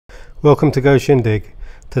Welcome to Go Shindig.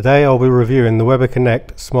 Today I'll be reviewing the Weber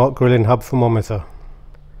Connect Smart Grilling Hub Thermometer.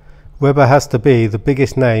 Weber has to be the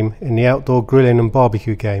biggest name in the outdoor grilling and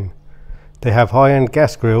barbecue game. They have high-end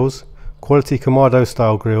gas grills, quality Kamado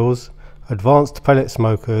style grills, advanced pellet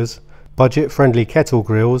smokers, budget-friendly kettle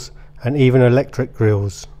grills, and even electric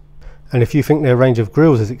grills. And if you think their range of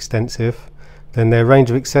grills is extensive, then their range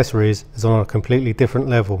of accessories is on a completely different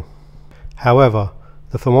level. However,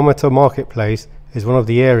 the thermometer marketplace is one of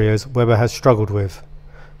the areas Weber has struggled with.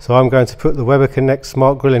 So I'm going to put the Weber Connect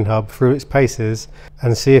Smart Grilling Hub through its paces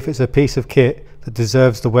and see if it's a piece of kit that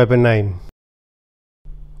deserves the Weber name.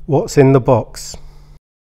 What's in the box?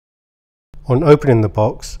 On opening the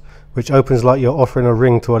box, which opens like you're offering a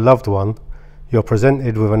ring to a loved one, you're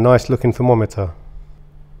presented with a nice looking thermometer.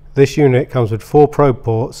 This unit comes with 4 probe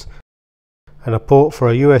ports and a port for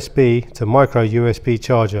a USB to micro USB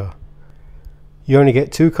charger. You only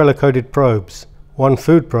get 2 color coded probes, one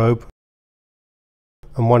food probe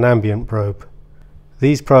and one ambient probe.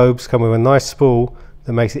 These probes come with a nice spool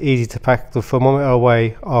that makes it easy to pack the thermometer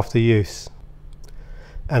away after use.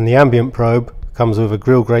 And the ambient probe comes with a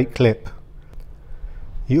grill grate clip.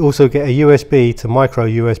 You also get a USB to micro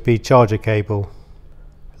USB charger cable.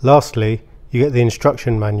 Lastly, you get the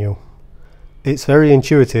instruction manual. It's very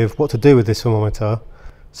intuitive what to do with this thermometer,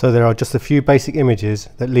 so there are just a few basic images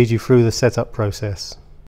that lead you through the setup process.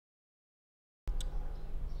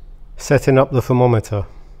 Setting up the thermometer.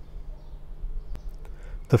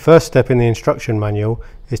 The first step in the instruction manual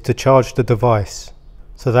is to charge the device,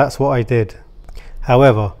 so that's what I did.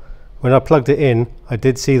 However, when I plugged it in, I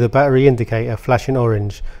did see the battery indicator flashing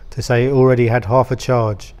orange to say it already had half a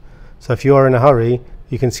charge, so if you are in a hurry,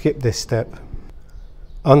 you can skip this step.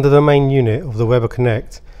 Under the main unit of the Weber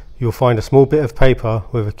Connect, you'll find a small bit of paper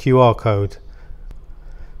with a QR code,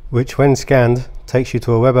 which when scanned takes you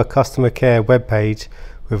to a Weber customer care webpage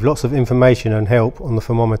with lots of information and help on the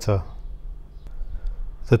thermometer.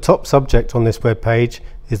 The top subject on this webpage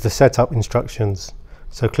is the setup instructions,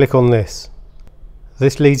 so click on this.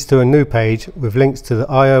 This leads to a new page with links to the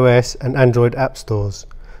iOS and Android app stores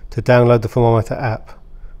to download the thermometer app.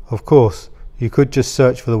 Of course, you could just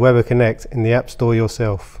search for the Weber Connect in the App Store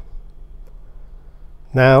yourself.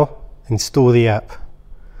 Now, install the app,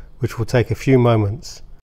 which will take a few moments.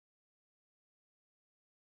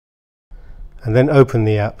 And then open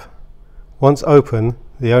the app. Once open,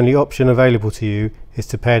 the only option available to you is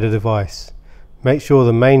to pair the device. Make sure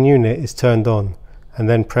the main unit is turned on, and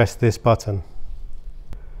then press this button.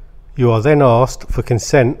 You are then asked for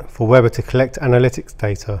consent for Weber to collect analytics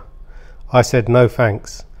data. I said no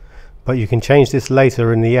thanks, but you can change this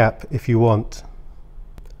later in the app if you want.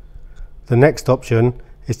 The next option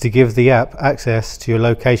is to give the app access to your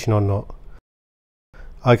location or not.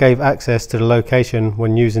 I gave access to the location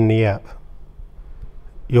when using the app.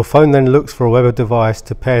 Your phone then looks for a Weber device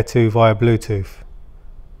to pair to via Bluetooth.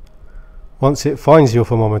 Once it finds your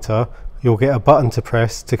thermometer, you'll get a button to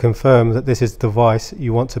press to confirm that this is the device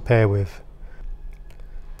you want to pair with.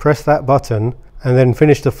 Press that button and then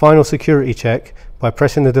finish the final security check by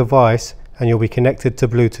pressing the device and you'll be connected to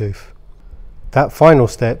Bluetooth. That final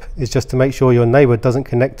step is just to make sure your neighbour doesn't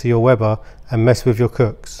connect to your Weber and mess with your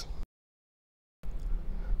cooks.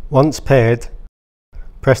 Once paired,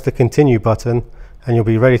 press the continue button and you'll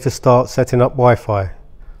be ready to start setting up Wi-Fi.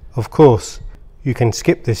 Of course, you can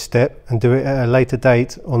skip this step and do it at a later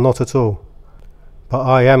date or not at all. But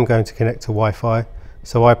I am going to connect to Wi-Fi,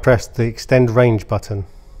 so I pressed the extend range button.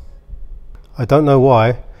 I don't know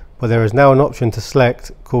why, but there is now an option to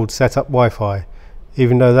select called set up Wi-Fi,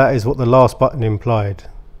 even though that is what the last button implied.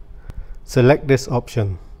 Select this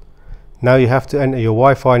option. Now you have to enter your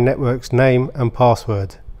Wi-Fi network's name and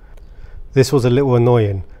password. This was a little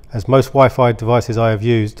annoying, as most Wi-Fi devices I have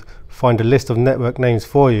used find a list of network names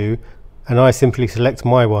for you, and I simply select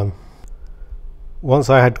my one. Once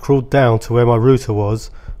I had crawled down to where my router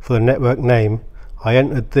was for the network name, I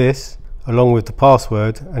entered this along with the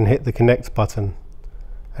password and hit the connect button.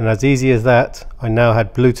 And as easy as that, I now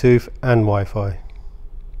had Bluetooth and Wi-Fi.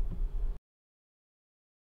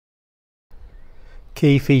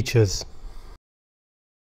 Key features.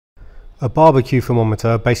 A barbecue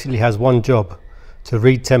thermometer basically has one job: to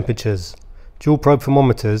read temperatures. Dual probe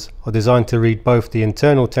thermometers are designed to read both the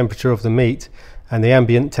internal temperature of the meat and the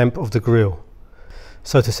ambient temp of the grill.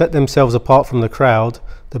 So to set themselves apart from the crowd,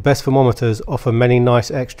 the best thermometers offer many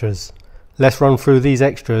nice extras. Let's run through these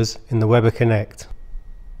extras in the Weber Connect.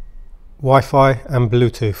 Wi-Fi and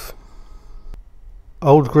Bluetooth.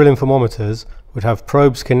 Old grilling thermometers would have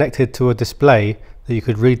probes connected to a display that you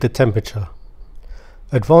could read the temperature.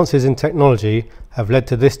 Advances in technology have led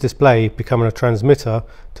to this display becoming a transmitter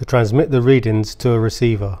to transmit the readings to a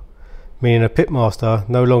receiver. meaning a pitmaster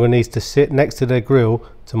no longer needs to sit next to their grill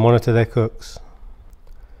to monitor their cooks.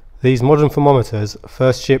 These modern thermometers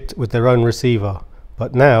first shipped with their own receiver,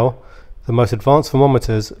 but now the most advanced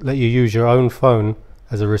thermometers let you use your own phone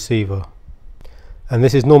as a receiver. And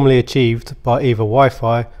this is normally achieved by either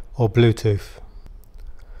Wi-Fi or Bluetooth.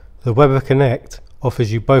 The Weber Connect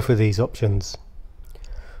offers you both of these options.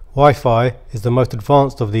 Wi-Fi is the most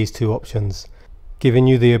advanced of these two options, giving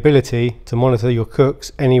you the ability to monitor your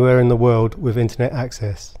cooks anywhere in the world with internet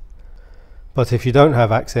access. But if you don't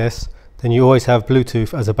have access, then you always have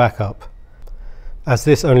Bluetooth as a backup, as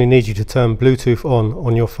this only needs you to turn Bluetooth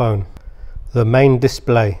on your phone. The main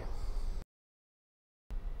display.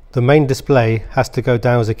 The main display has to go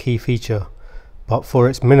down as a key feature, but for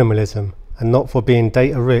its minimalism and not for being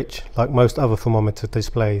data rich like most other thermometer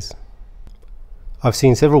displays. I've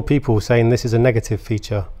seen several people saying this is a negative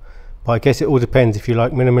feature, but I guess it all depends if you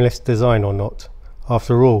like minimalist design or not.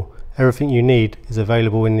 After all, everything you need is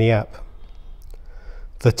available in the app.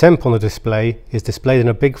 The temp on the display is displayed in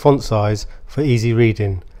a big font size for easy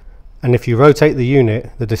reading, and if you rotate the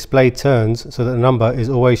unit, the display turns so that the number is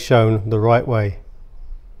always shown the right way.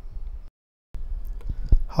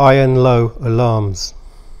 High and low alarms.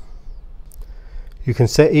 You can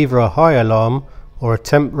set either a high alarm or a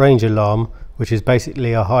temp range alarm, which is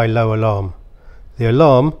basically a high-low alarm. The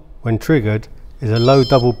alarm, when triggered, is a low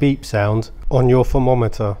double beep sound on your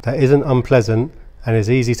thermometer that isn't unpleasant and is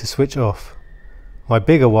easy to switch off. My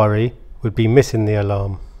bigger worry would be missing the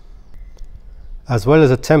alarm. As well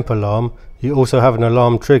as a temp alarm, you also have an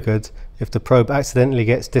alarm triggered if the probe accidentally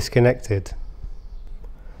gets disconnected.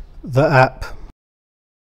 The app.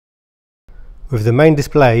 With the main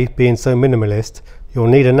display being so minimalist, you'll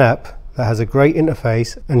need an app that has a great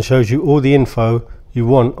interface and shows you all the info you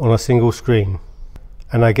want on a single screen.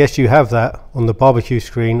 And I guess you have that on the barbecue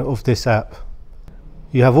screen of this app.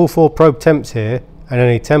 You have all 4 probe temps here and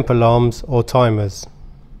any temp alarms or timers.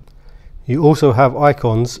 You also have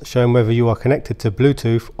icons showing whether you are connected to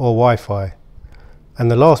Bluetooth or Wi-Fi. And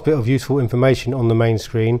the last bit of useful information on the main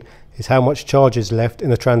screen is how much charge is left in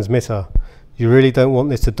the transmitter. You really don't want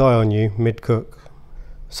this to die on you mid-cook.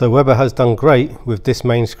 So Weber has done great with this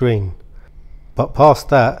main screen. But past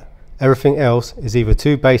that, everything else is either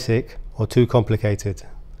too basic or too complicated.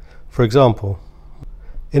 For example,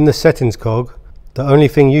 in the settings cog, the only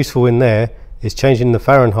thing useful in there is changing the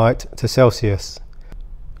Fahrenheit to Celsius.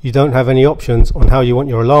 You don't have any options on how you want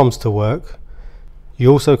your alarms to work.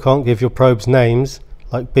 You also can't give your probes names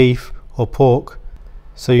like beef or pork,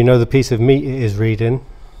 so you know the piece of meat it is reading.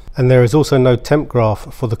 And there is also no temp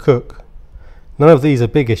graph for the cook. None of these are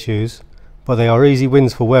big issues, but they are easy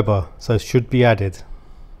wins for Weber, so should be added.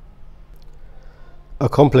 A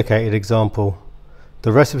complicated example.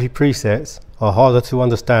 The recipe presets are harder to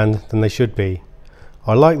understand than they should be.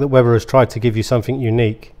 I like that Weber has tried to give you something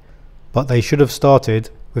unique, but they should have started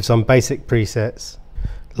with some basic presets,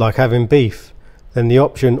 like having beef, then the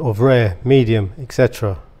option of rare, medium,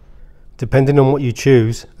 etc. Depending on what you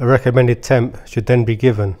choose, a recommended temp should then be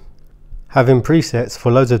given. Having presets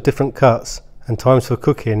for loads of different cuts and times for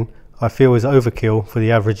cooking I feel is overkill for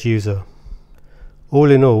the average user. All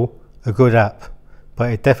in all, a good app,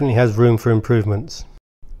 but it definitely has room for improvements.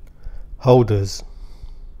 Holders.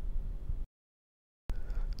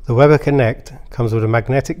 The Weber Connect comes with a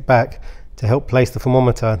magnetic back to help place the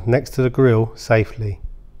thermometer next to the grill safely.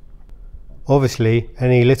 Obviously,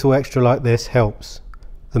 any little extra like this helps.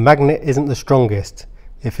 The magnet isn't the strongest,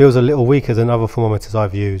 it feels a little weaker than other thermometers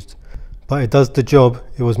I've used, but it does the job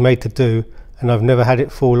it was made to do, and I've never had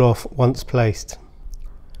it fall off once placed.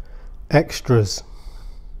 Extras.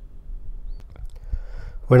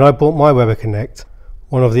 When I bought my Weber Connect,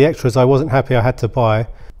 one of the extras I wasn't happy I had to buy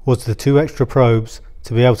was the 2 extra probes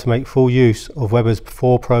to be able to make full use of Weber's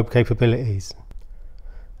 4 probe capabilities.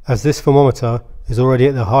 As this thermometer is already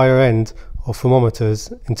at the higher end of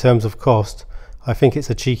thermometers in terms of cost, I think it's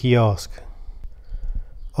a cheeky ask.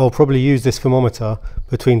 I'll probably use this thermometer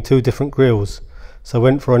between 2 different grills, so I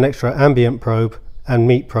went for an extra ambient probe and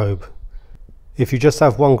meat probe. If you just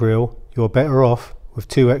have one grill, you are better off with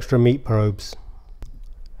 2 extra meat probes.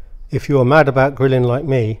 If you are mad about grilling like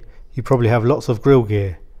me, you probably have lots of grill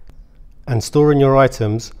gear, and storing your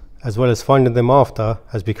items as well as finding them after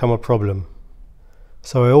has become a problem.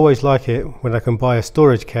 So I always like it when I can buy a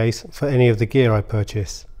storage case for any of the gear I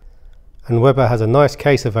purchase. And Weber has a nice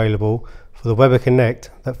case available for the Weber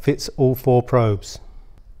Connect that fits all 4 probes.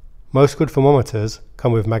 Most good thermometers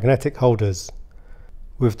come with magnetic holders,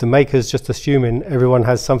 with the makers just assuming everyone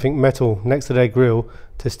has something metal next to their grill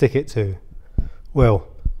to stick it to. Well,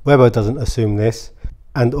 Weber doesn't assume this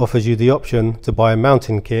and offers you the option to buy a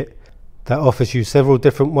mounting kit that offers you several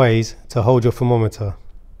different ways to hold your thermometer.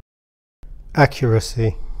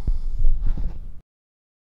 Accuracy.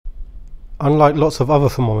 Unlike lots of other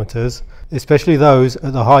thermometers, especially those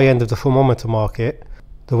at the high end of the thermometer market,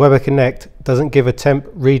 the Weber Connect doesn't give a temp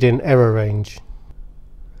read-in error range.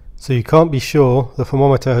 So you can't be sure the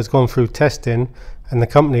thermometer has gone through testing and the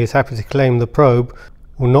company is happy to claim the probe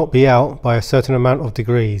will not be out by a certain amount of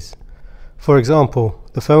degrees. For example,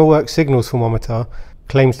 the Thermoworks Signals thermometer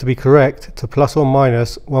claims to be correct to plus or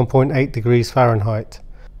minus 1.8 degrees Fahrenheit.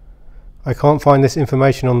 I can't find this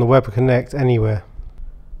information on the Weber Connect anywhere.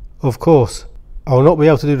 Of course, I will not be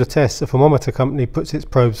able to do the tests the thermometer company puts its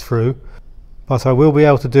probes through, but I will be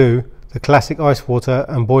able to do the classic ice water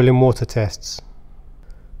and boiling water tests.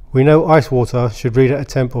 We know ice water should read at a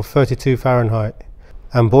temp of 32 Fahrenheit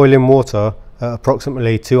and boiling water at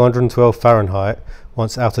approximately 212 Fahrenheit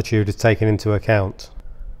once altitude is taken into account.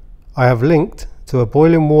 I have linked to a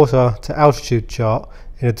boiling water to altitude chart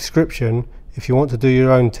in a description if you want to do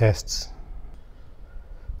your own tests.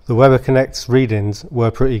 The Weber Connect's readings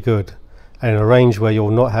were pretty good and in a range where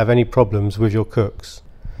you'll not have any problems with your cooks.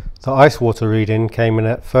 The ice water reading came in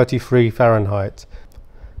at 33 Fahrenheit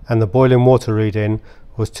and the boiling water reading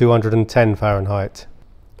was 210 Fahrenheit.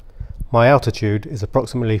 My altitude is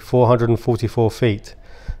approximately 444 feet,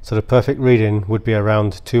 so the perfect reading would be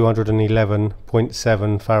around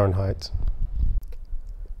 211.7 Fahrenheit.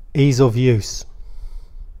 Ease of use.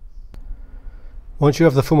 Once you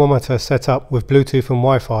have the thermometer set up with Bluetooth and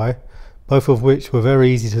Wi-Fi, both of which were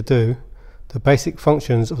very easy to do, the basic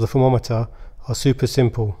functions of the thermometer are super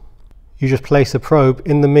simple. You just place a probe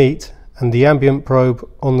in the meat and the ambient probe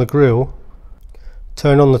on the grill,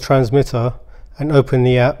 turn on the transmitter and open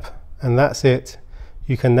the app, and that's it.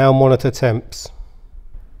 You can now monitor temps.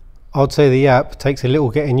 I'd say the app takes a little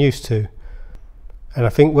getting used to, and I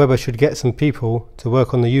think Weber should get some people to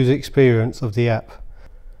work on the user experience of the app.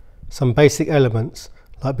 Some basic elements,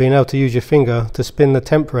 like being able to use your finger to spin the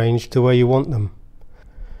temp range to where you want them.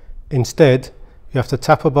 Instead, you have to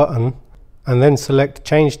tap a button and then select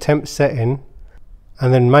Change Temp Setting,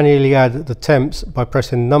 and then manually add the temps by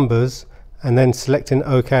pressing numbers and then selecting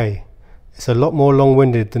OK. It's a lot more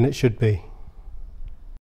long-winded than it should be.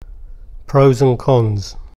 Pros and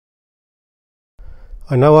cons.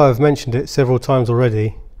 I know I have mentioned it several times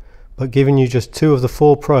already, but giving you just 2 of the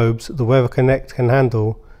 4 probes the Weber Connect can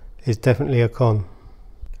handle is definitely a con.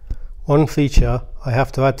 One feature I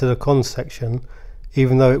have to add to the cons section,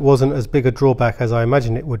 even though it wasn't as big a drawback as I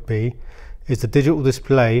imagined it would be, is the digital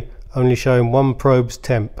display only showing 1 probe's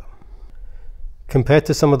temp. Compared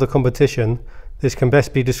to some of the competition, this can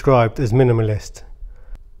best be described as minimalist.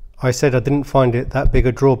 I said I didn't find it that big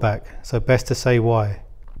a drawback, so best to say why.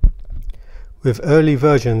 With early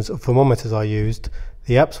versions of thermometers I used,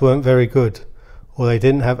 the apps weren't very good, or they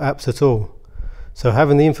didn't have apps at all. So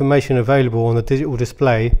having the information available on the digital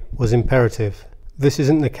display was imperative. This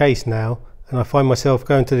isn't the case now, and I find myself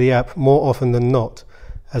going to the app more often than not,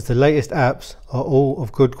 as the latest apps are all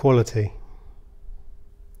of good quality.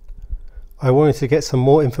 I wanted to get some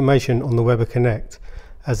more information on the Weber Connect,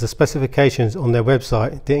 as the specifications on their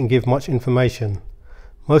website didn't give much information.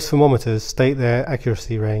 Most thermometers state their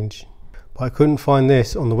accuracy range, but I couldn't find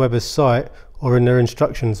this on the Weber's site or in their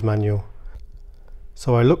instructions manual.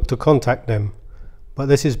 So I looked to contact them, but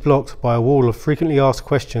this is blocked by a wall of frequently asked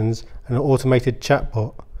questions and an automated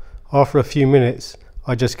chatbot. After a few minutes,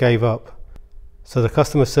 I just gave up. So the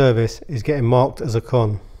customer service is getting marked as a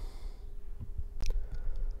con.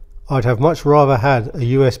 I'd have much rather had a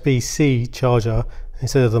USB-C charger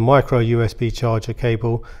instead of the micro USB charger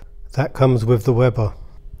cable that comes with the Weber.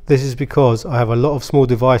 This is because I have a lot of small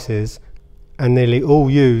devices and nearly all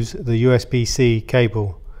use the USB-C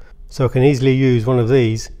cable, so I can easily use one of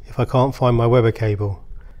these if I can't find my Weber cable.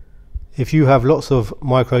 If you have lots of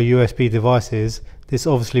micro USB devices, this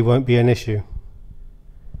obviously won't be an issue.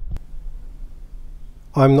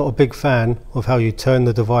 I'm not a big fan of how you turn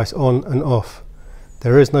the device on and off.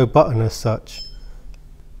 There is no button as such,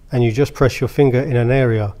 and you just press your finger in an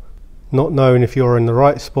area, not knowing if you're in the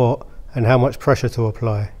right spot and how much pressure to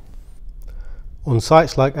apply. On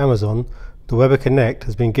sites like Amazon, the Weber Connect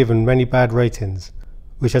has been given many bad ratings,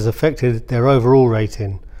 which has affected their overall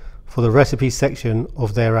rating for the recipe section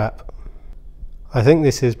of their app. I think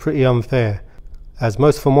this is pretty unfair, as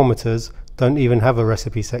most thermometers don't even have a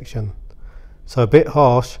recipe section. So a bit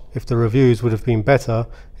harsh if the reviews would have been better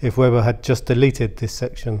if Weber had just deleted this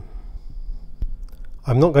section.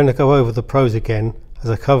 I'm not going to go over the pros again, as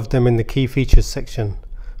I covered them in the key features section.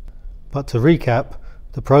 But to recap,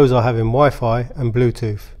 the pros are having Wi-Fi and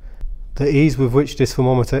Bluetooth, the ease with which this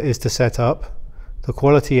thermometer is to set up, the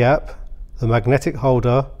quality app, the magnetic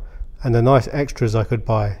holder, and the nice extras I could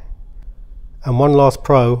buy. And one last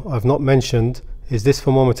pro I've not mentioned is this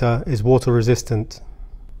thermometer is water resistant,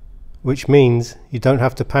 which means you don't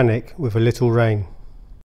have to panic with a little rain.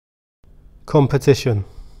 Competition.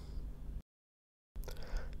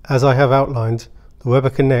 As I have outlined, the Weber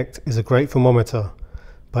Connect is a great thermometer,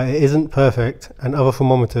 but it isn't perfect and other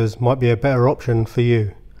thermometers might be a better option for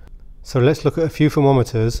you. So let's look at a few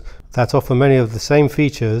thermometers that offer many of the same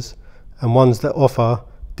features and ones that offer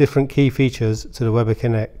different key features to the Weber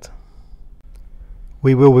Connect.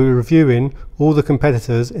 We will be reviewing all the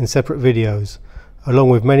competitors in separate videos, along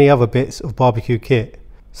with many other bits of barbecue kit,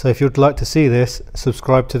 so if you'd like to see this,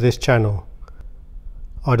 subscribe to this channel.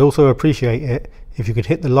 I'd also appreciate it if you could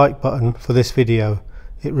hit the like button for this video,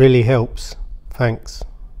 it really helps. Thanks.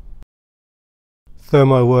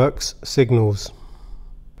 ThermoWorks Signals.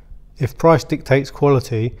 If price dictates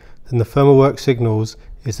quality, then the ThermoWorks Signals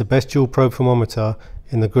is the best dual probe thermometer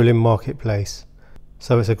in the grilling marketplace,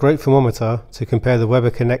 so it's a great thermometer to compare the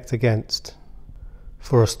Weber Connect against.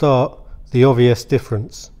 For a start, the obvious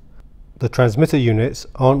difference. The transmitter units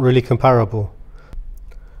aren't really comparable.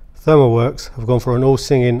 ThermoWorks have gone for an all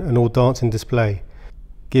singing and all dancing display,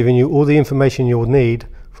 giving you all the information you'll need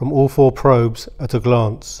from all 4 probes at a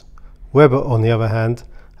glance. Weber, on the other hand,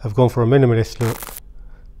 have gone for a minimalist look.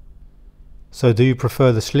 So do you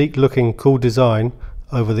prefer the sleek looking cool design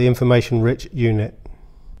over the information rich unit?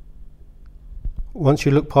 Once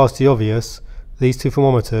you look past the obvious, these two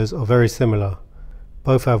thermometers are very similar.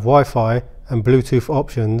 Both have Wi-Fi and Bluetooth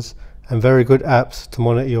options and very good apps to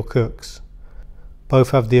monitor your cooks.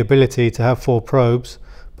 Both have the ability to have 4 probes,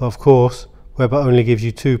 but of course Weber only gives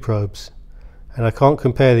you 2 probes. And I can't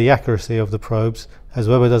compare the accuracy of the probes as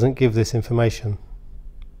Weber doesn't give this information.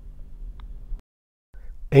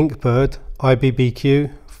 Inkbird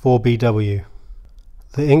IBBQ-4BW.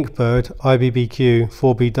 The Inkbird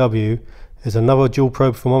IBBQ-4BW is another dual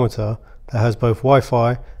probe thermometer that has both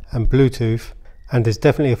Wi-Fi and Bluetooth, and is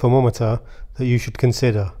definitely a thermometer that you should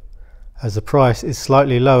consider, as the price is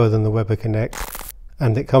slightly lower than the Weber Connect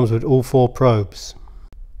and it comes with all 4 probes.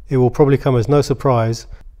 It will probably come as no surprise,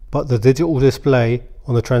 but the digital display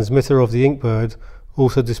on the transmitter of the Inkbird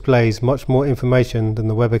also displays much more information than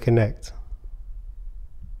the Weber Connect.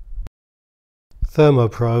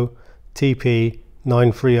 ThermoPro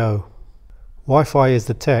TP930. Wi-Fi is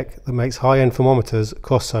the tech that makes high-end thermometers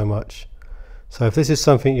cost so much. So if this is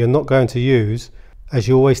something you're not going to use, as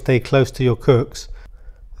you always stay close to your cooks,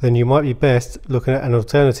 then you might be best looking at an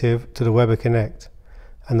alternative to the Weber Connect,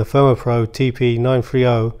 and the ThermoPro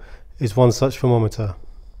TP930 is one such thermometer.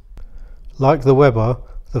 Like the Weber,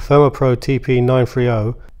 the ThermoPro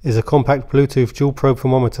TP930 is a compact Bluetooth dual probe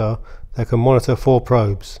thermometer that can monitor 4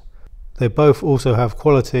 probes. They both also have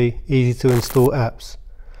quality, easy to install apps.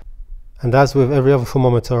 And as with every other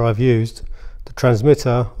thermometer I've used, the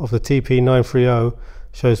transmitter of the TP930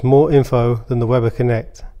 shows more info than the Weber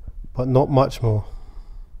Connect, but not much more.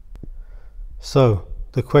 So,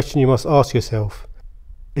 the question you must ask yourself,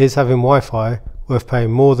 is having Wi-Fi worth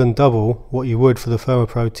paying more than double what you would for the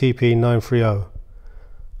ThermoPro TP930?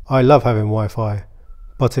 I love having Wi-Fi,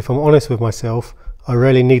 but if I'm honest with myself, I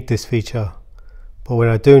rarely need this feature. But when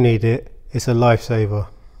I do need it, it's a lifesaver.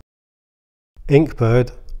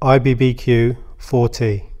 Inkbird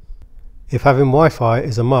IBBQ-4T. If having Wi-Fi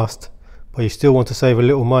is a must, but you still want to save a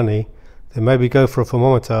little money, then maybe go for a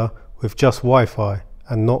thermometer with just Wi-Fi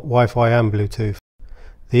and not Wi-Fi and Bluetooth.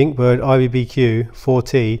 The Inkbird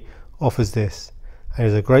IBBQ-4T offers this, and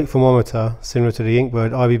is a great thermometer similar to the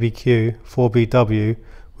Inkbird IBBQ-4BW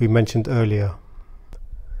we mentioned earlier.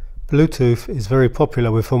 Bluetooth is very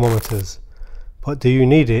popular with thermometers, but do you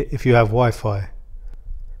need it if you have Wi-Fi?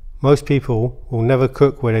 Most people will never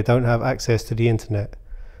cook where they don't have access to the internet,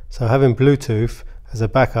 so having Bluetooth as a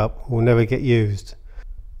backup will never get used.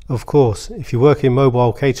 Of course, if you work in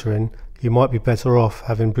mobile catering, you might be better off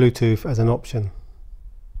having Bluetooth as an option.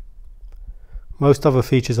 Most other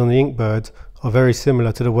features on the Inkbird are very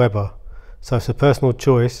similar to the Weber, so it's a personal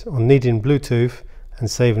choice on needing Bluetooth and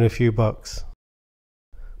saving a few bucks.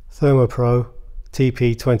 ThermoPro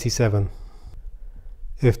TP27.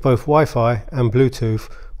 If both Wi-Fi and Bluetooth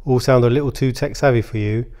all sound a little too tech savvy for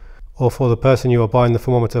you, or for the person you are buying the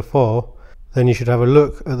thermometer for, then you should have a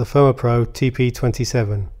look at the ThermoPro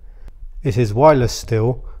TP27. It is wireless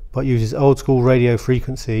still, but uses old school radio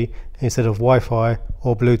frequency instead of Wi-Fi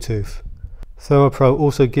or Bluetooth. ThermoPro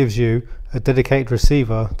also gives you a dedicated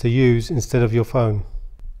receiver to use instead of your phone.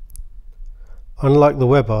 Unlike the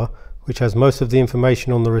Weber, which has most of the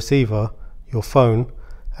information on the receiver, your phone,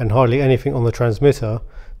 and hardly anything on the transmitter,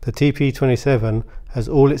 the TP27 has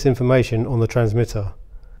all its information on the transmitter.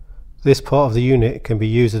 This part of the unit can be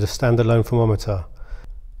used as a standalone thermometer,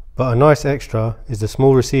 but a nice extra is the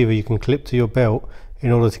small receiver you can clip to your belt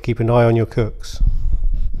in order to keep an eye on your cooks.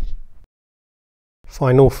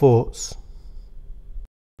 Final thoughts.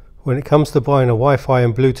 When it comes to buying a Wi-Fi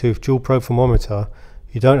and Bluetooth dual probe thermometer,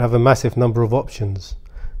 you don't have a massive number of options.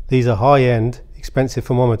 These are high-end, expensive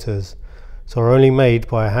thermometers, so are only made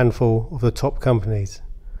by a handful of the top companies.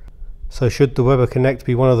 So should the Weber Connect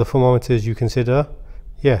be one of the thermometers you consider?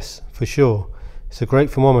 Yes, for sure. It's a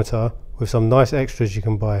great thermometer with some nice extras you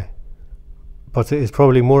can buy. But it is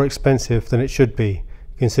probably more expensive than it should be,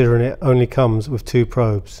 considering it only comes with 2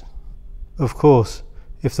 probes. Of course,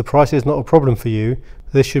 if the price is not a problem for you,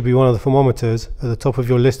 this should be one of the thermometers at the top of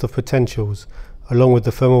your list of potentials, along with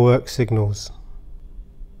the ThermoWorks signals.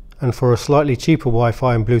 And for a slightly cheaper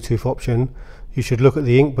Wi-Fi and Bluetooth option, you should look at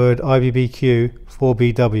the Inkbird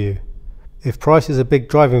IBBQ-4BW. If price is a big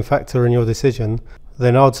driving factor in your decision,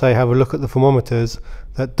 then I'd say have a look at the thermometers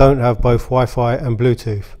that don't have both Wi-Fi and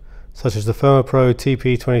Bluetooth, such as the ThermoPro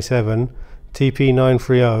TP27,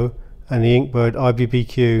 TP930 and the Inkbird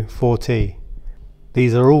IBBQ-4T.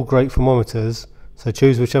 These are all great thermometers, so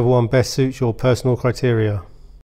choose whichever one best suits your personal criteria.